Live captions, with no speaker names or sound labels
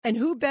And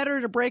who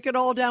better to break it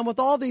all down with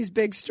all these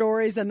big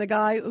stories than the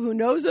guy who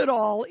knows it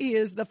all? He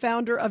is the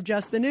founder of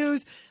Just the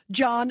News,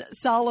 John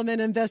Solomon,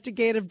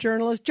 investigative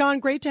journalist. John,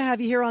 great to have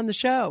you here on the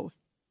show.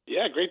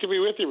 Yeah, great to be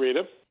with you,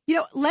 Rita.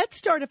 Let's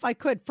start, if I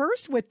could,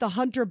 first with the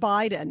Hunter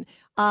Biden.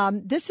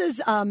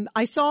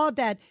 I saw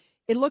that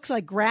it looks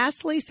like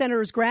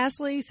Senators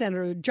Grassley,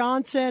 Senator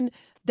Johnson,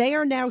 they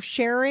are now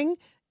sharing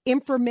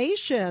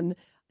information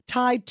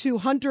tied to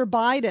Hunter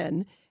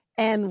Biden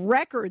and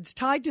records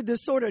tied to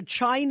this sort of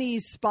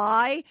Chinese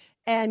spy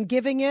and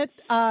giving it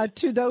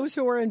to those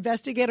who are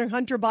investigating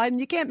Hunter Biden.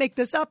 You can't make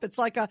this up. It's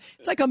like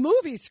a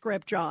movie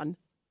script, John.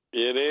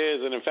 It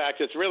is, and in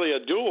fact, it's really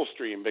a dual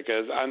stream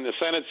because on the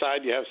Senate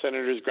side, you have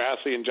Senators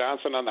Grassley and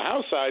Johnson. On the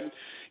House side,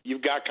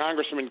 you've got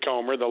Congressman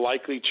Comer, the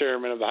likely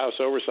chairman of the House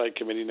Oversight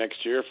Committee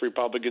next year if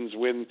Republicans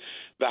win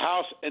the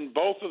House, and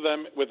both of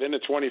them, within a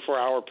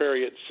 24-hour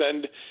period,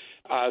 send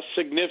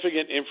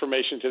significant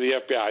information to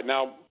the FBI.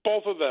 Now,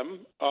 both of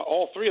them,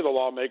 all three of the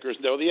lawmakers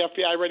know the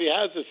FBI already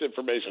has this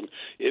information.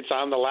 It's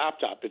on the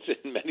laptop. It's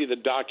in many of the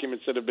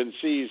documents that have been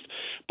seized.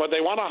 But they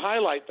want to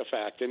highlight the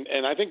fact,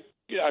 and I think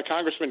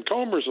Congressman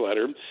Comer's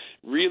letter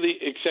really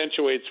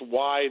accentuates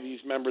why these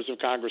members of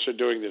Congress are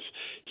doing this.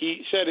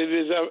 He said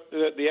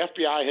that the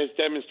FBI has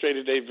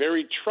demonstrated a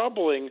very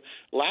troubling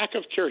lack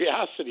of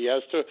curiosity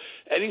as to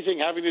anything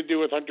having to do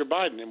with Hunter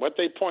Biden. And what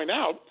they point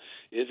out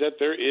is that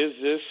there is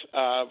this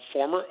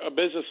former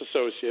business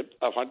associate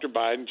of Hunter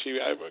Biden. She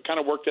kind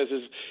of worked as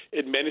his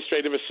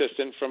administrative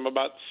assistant from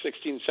about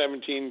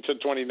 2017 to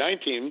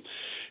 2019.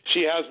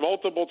 She has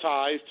multiple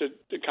ties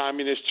to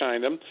communist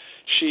China.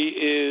 She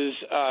is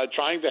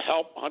trying to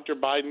help Hunter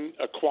Biden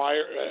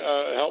acquire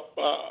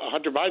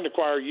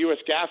U.S.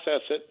 gas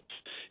assets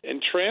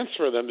and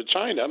transfer them to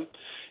China.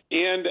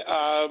 And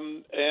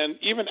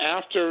even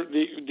after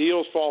the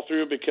deals fall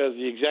through because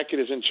the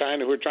executives in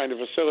China who are trying to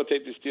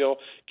facilitate this deal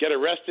get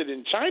arrested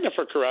in China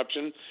for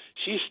corruption,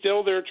 she's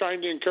still there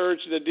trying to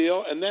encourage the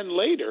deal. And then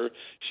later,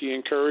 she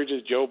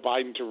encourages Joe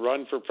Biden to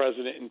run for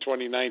president in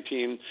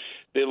 2019.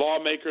 The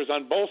lawmakers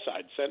on both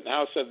sides, Senate and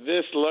House, said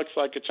this looks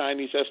like a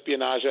Chinese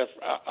espionage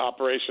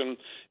operation.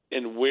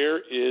 And where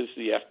is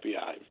the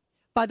FBI?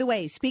 By the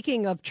way,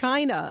 speaking of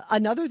China,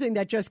 another thing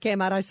that just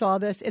came out, I saw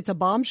this, it's a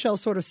bombshell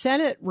sort of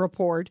Senate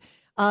report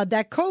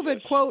that COVID,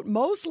 yes, quote,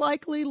 most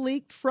likely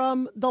leaked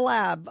from the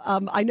lab.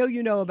 I know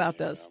you know about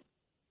this.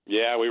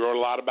 Yeah, we wrote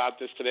a lot about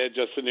this today at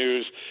Just the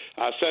News.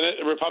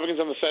 Republicans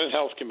on the Senate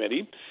Health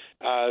Committee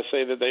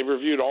say that they've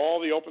reviewed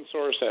all the open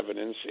source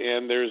evidence,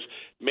 and there's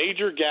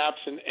major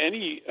gaps in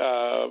any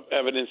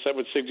evidence that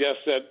would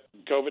suggest that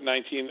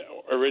COVID-19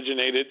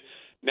 originated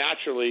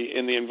naturally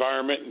in the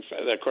environment.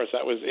 And of course,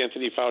 that was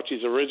Anthony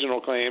Fauci's original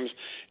claims,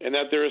 and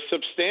that there is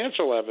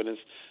substantial evidence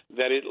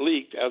that it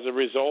leaked as a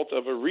result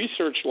of a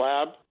research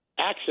lab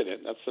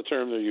accident. That's the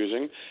term they're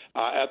using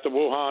at the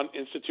Wuhan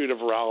Institute of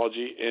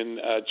Virology in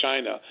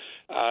China.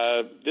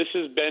 This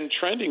has been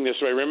trending this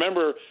way.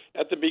 Remember,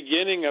 at the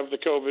beginning of the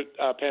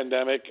COVID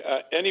pandemic,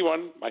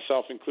 anyone,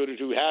 myself included,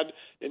 who had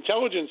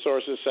intelligence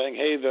sources saying,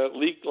 hey, the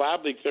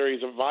lab leak theory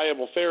is a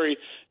viable theory,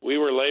 we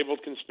were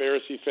labeled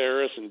conspiracy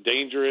theorists and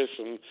dangerous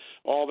and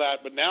all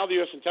that. But now the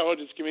U.S.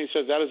 intelligence community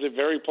says that is a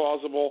very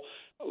plausible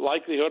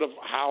likelihood of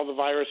how the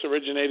virus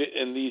originated,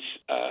 and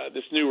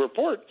this new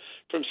report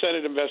from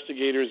Senate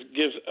investigators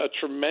gives a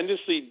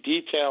tremendously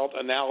detailed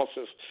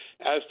analysis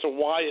as to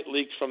why it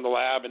leaked from the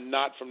lab and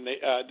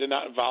did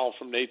not evolve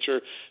from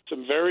nature.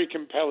 Some very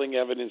compelling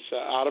evidence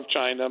out of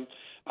China,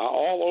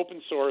 all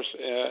open source,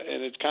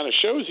 and it kind of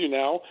shows you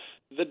now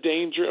the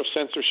danger of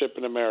censorship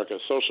in America.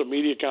 Social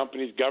media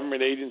companies,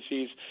 government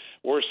agencies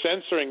were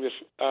censoring this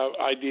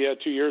idea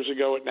 2 years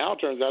ago. It now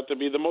turns out to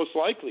be the most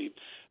likely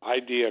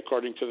idea,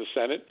 according to the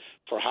Senate,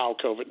 for how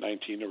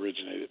COVID-19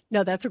 originated.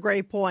 No, that's a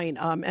great point.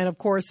 And of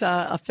course,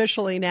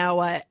 officially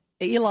now,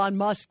 Elon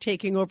Musk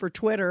taking over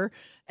Twitter,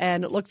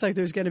 and it looks like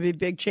there's going to be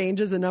big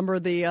changes. A number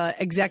of the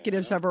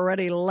executives have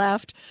already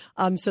left.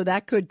 So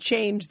that could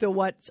change the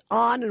what's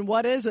on and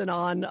what isn't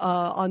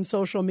on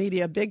social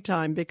media big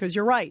time, because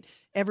you're right.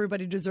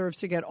 Everybody deserves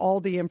to get all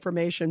the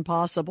information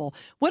possible.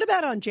 What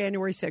about on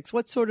January 6th?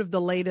 What's sort of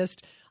the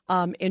latest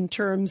in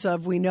terms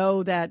of, we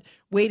know that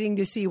waiting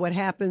to see what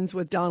happens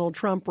with Donald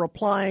Trump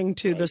replying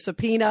to the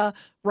subpoena,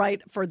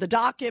 right, for the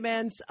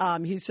documents.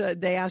 He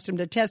said they asked him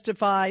to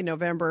testify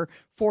November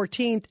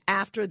 14th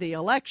after the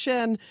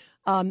election.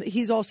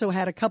 He's also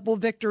had a couple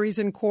victories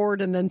in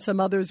court, and then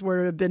some others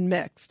where have been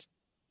mixed.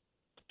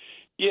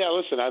 Yeah,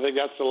 listen, I think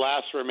that's the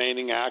last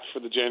remaining act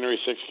for the January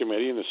 6th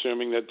committee, and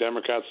assuming that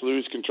Democrats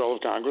lose control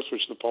of Congress,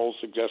 which the polls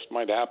suggest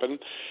might happen,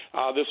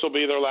 this will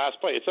be their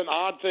last play. It's an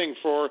odd thing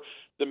for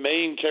the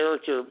main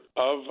character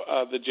of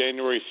the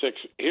January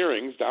 6th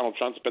hearings. Donald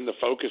Trump's been the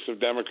focus of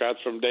Democrats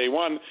from day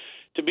one,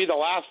 to be the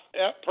last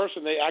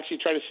person they actually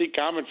try to seek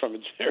comment from.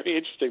 It's very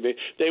interesting.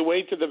 They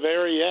wait to the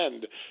very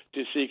end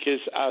to seek his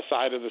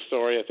side of the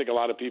story. I think a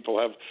lot of people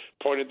have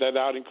pointed that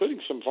out, including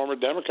some former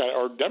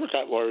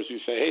Democrat lawyers who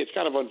say, hey, it's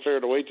kind of unfair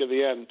to wait to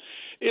the end.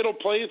 It'll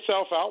play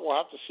itself out. We'll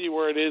have to see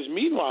where it is.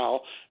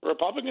 Meanwhile,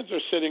 Republicans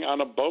are sitting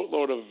on a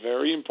boatload of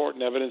very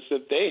important evidence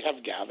that they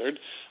have gathered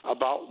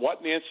about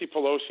what Nancy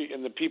Pelosi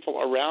and the people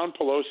around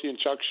Pelosi and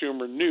Chuck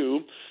Schumer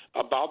knew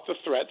about the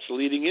threats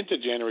leading into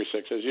January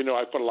 6th. As you know,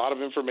 I put a lot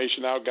of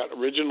information out, got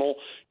original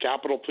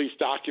Capitol Police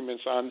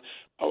documents on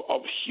a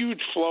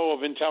huge flow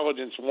of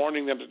intelligence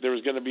warning them that there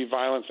was going to be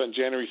violence on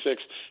January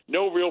 6th.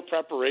 No real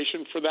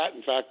preparation for that.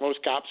 In fact,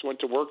 most cops went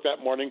to work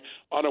that morning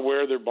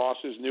unaware their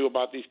bosses knew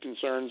about these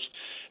concerns.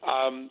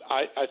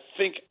 I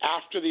think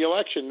after the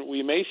election,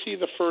 we may see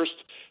the first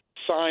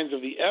signs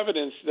of the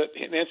evidence that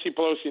Nancy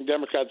Pelosi and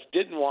Democrats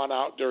didn't want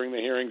out during the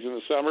hearings in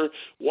the summer,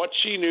 what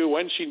she knew,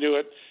 when she knew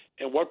it,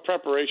 and what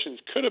preparations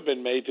could have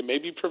been made to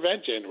maybe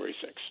prevent January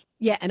 6th.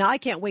 Yeah, and I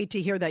can't wait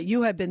to hear that.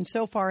 You have been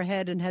so far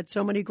ahead and had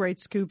so many great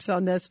scoops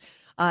on this.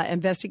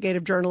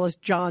 Investigative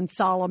journalist John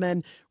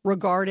Solomon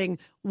regarding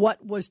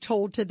what was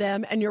told to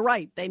them. And you're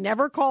right, they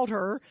never called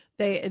her.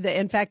 They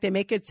in fact, they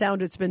make it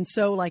sound it's been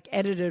so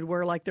edited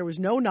where there was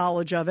no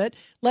knowledge of it.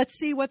 Let's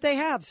see what they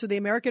have so the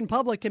American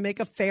public can make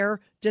a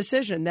fair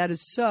decision. That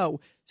is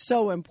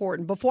so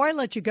important. Before I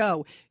let you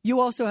go,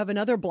 you also have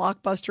another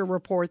blockbuster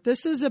report.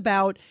 This is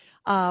about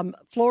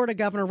Florida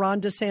Governor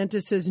Ron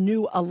DeSantis'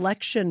 new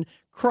election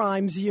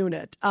crimes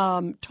unit.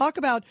 Talk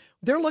about,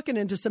 they're looking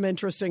into some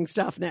interesting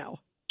stuff now.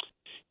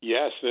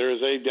 Yes, there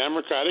is a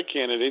Democratic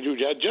candidate who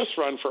had just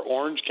run for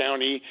Orange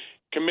County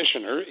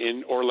Commissioner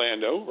in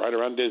Orlando, right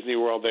around Disney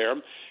World there.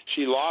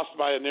 She lost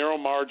by a narrow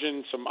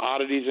margin, some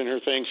oddities in her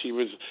thing. She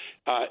was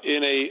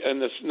in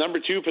the number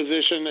 2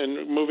 position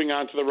and moving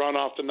on to the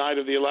runoff the night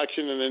of the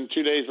election, and then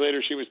 2 days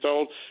later she was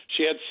told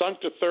she had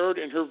sunk to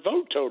 3rd and her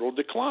vote total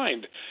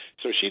declined.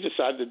 So she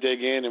decided to dig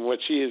in, and what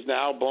she has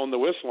now blown the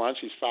whistle on,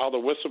 she's filed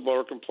a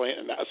whistleblower complaint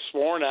and a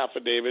sworn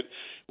affidavit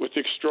with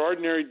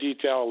extraordinary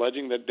detail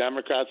alleging that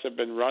Democrats have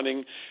been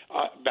running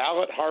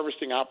ballot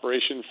harvesting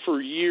operation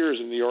for years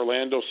in the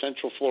Orlando,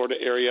 Central Florida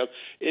area.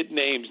 It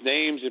names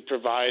names. It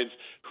provides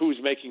who's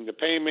making the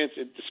payments.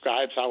 It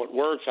describes how it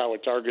works, how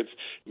it targets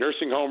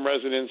nursing home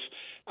residents.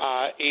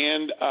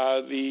 And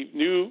the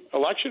new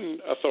election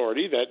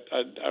authority that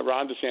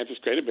Ron DeSantis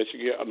created,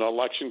 basically an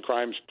election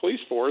crimes police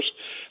force,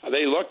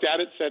 they looked at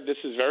it, said this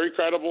is very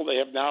credible. They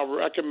have now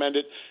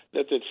recommended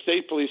that the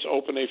state police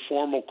open a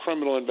formal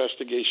criminal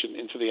investigation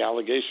into the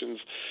allegations.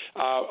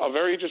 A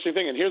very interesting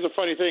thing. And here's a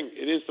funny thing.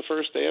 It is the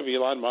first day of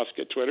Elon Musk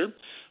at Twitter.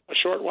 A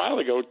short while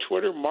ago,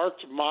 Twitter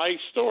marked my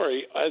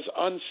story as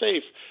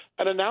unsafe.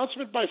 An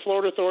announcement by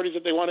Florida authorities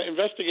that they want to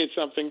investigate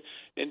something,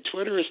 and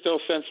Twitter is still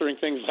censoring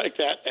things like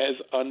that as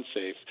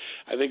unsafe.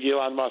 I think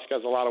Elon Musk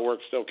has a lot of work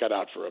still cut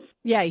out for him.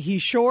 Yeah, he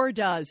sure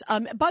does.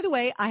 By the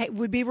way, I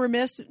would be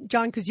remiss,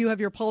 John, because you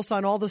have your pulse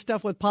on all the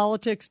stuff with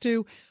politics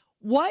too.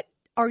 What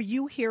are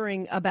you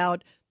hearing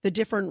about the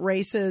different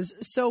races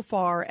so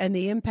far and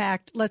the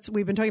impact?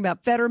 We've been talking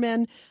about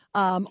Fetterman.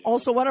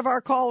 Also, one of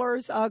our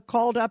callers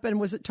called up and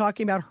was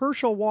talking about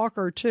Herschel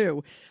Walker,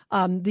 too.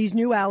 These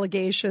new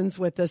allegations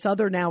with this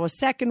other, now a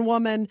second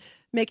woman.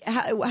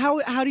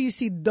 How do you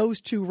see those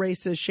two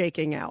races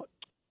shaking out?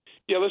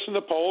 Yeah, listen,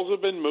 the polls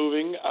have been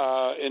moving.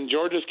 In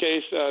Georgia's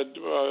case,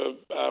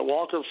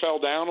 Walker fell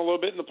down a little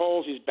bit in the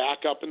polls. He's back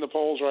up in the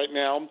polls right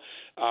now.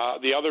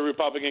 The other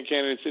Republican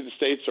candidates in the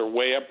states are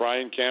way up,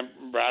 Brian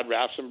Kemp, Brad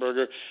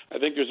Raffensperger. I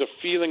think there's a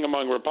feeling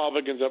among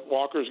Republicans that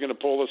Walker is going to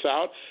pull this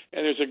out,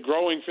 and there's a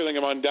growing feeling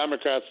among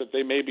Democrats that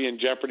they may be in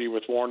jeopardy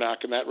with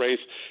Warnock in that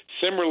race.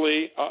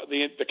 Similarly,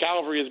 the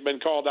cavalry has been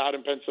called out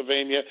in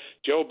Pennsylvania.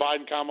 Joe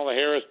Biden, Kamala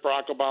Harris,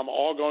 Barack Obama,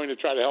 all going to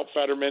try to help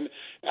Fetterman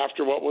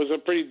after what was a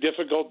pretty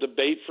difficult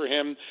debate for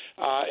him.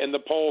 And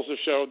the polls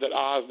have showed that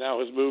Oz now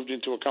has moved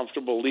into a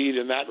comfortable lead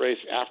in that race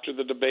after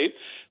the debate.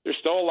 There's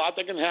still a lot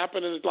that can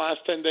happen in the last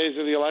 10 days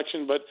of the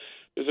election, but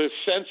there's a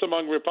sense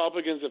among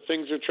Republicans that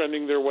things are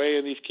trending their way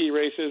in these key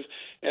races,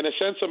 and a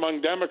sense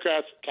among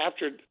Democrats,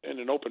 captured in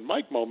an open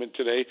mic moment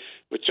today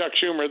with Chuck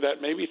Schumer, that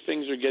maybe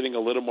things are getting a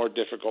little more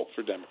difficult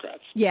for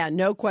Democrats. Yeah,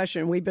 no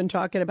question. We've been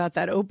talking about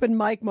that open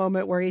mic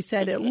moment where he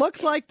said, it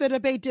looks like the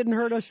debate didn't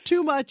hurt us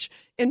too much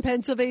in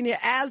Pennsylvania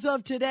as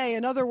of today.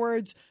 In other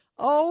words,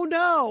 oh,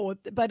 no.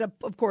 But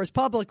of course,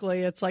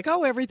 publicly, it's like,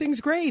 oh,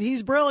 everything's great.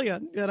 He's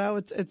brilliant.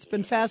 It's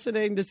been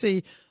fascinating to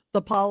see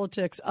the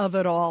politics of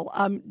it all.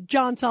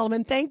 John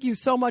Solomon, thank you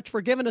so much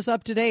for giving us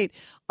up to date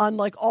on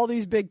all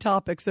these big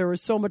topics. There was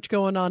so much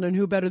going on, and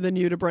who better than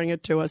you to bring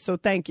it to us? So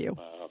thank you.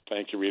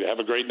 Thank you, Rita. Have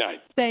a great night.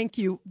 Thank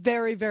you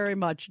very, very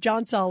much.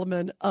 John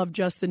Solomon of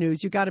Just the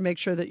News. You got to make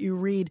sure that you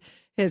read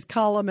his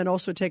column and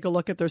also take a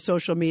look at their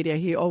social media.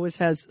 He always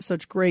has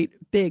such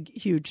great, big,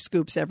 huge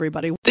scoops,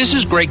 everybody. This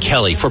is Greg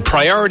Kelly for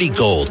Priority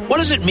Gold. What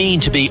does it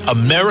mean to be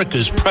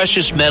America's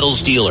precious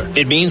metals dealer?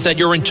 It means that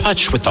you're in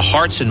touch with the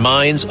hearts and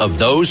minds of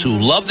those who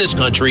love this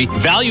country,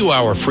 value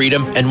our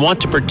freedom, and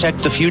want to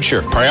protect the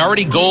future.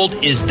 Priority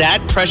Gold is that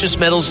precious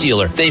metals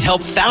dealer. They've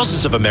helped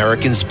thousands of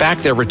Americans back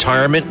their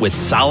retirement with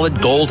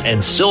solid gold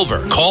and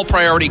silver. Call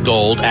Priority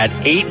Gold at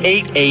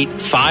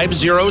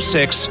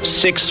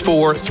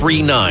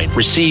 888-506-6439.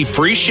 Receive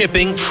free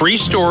shipping, free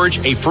storage,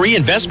 a free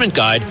investment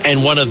guide,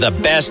 and one of the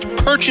best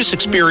purchase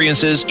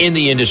experiences in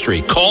the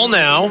industry. Call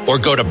now or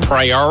go to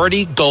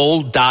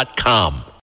PriorityGold.com.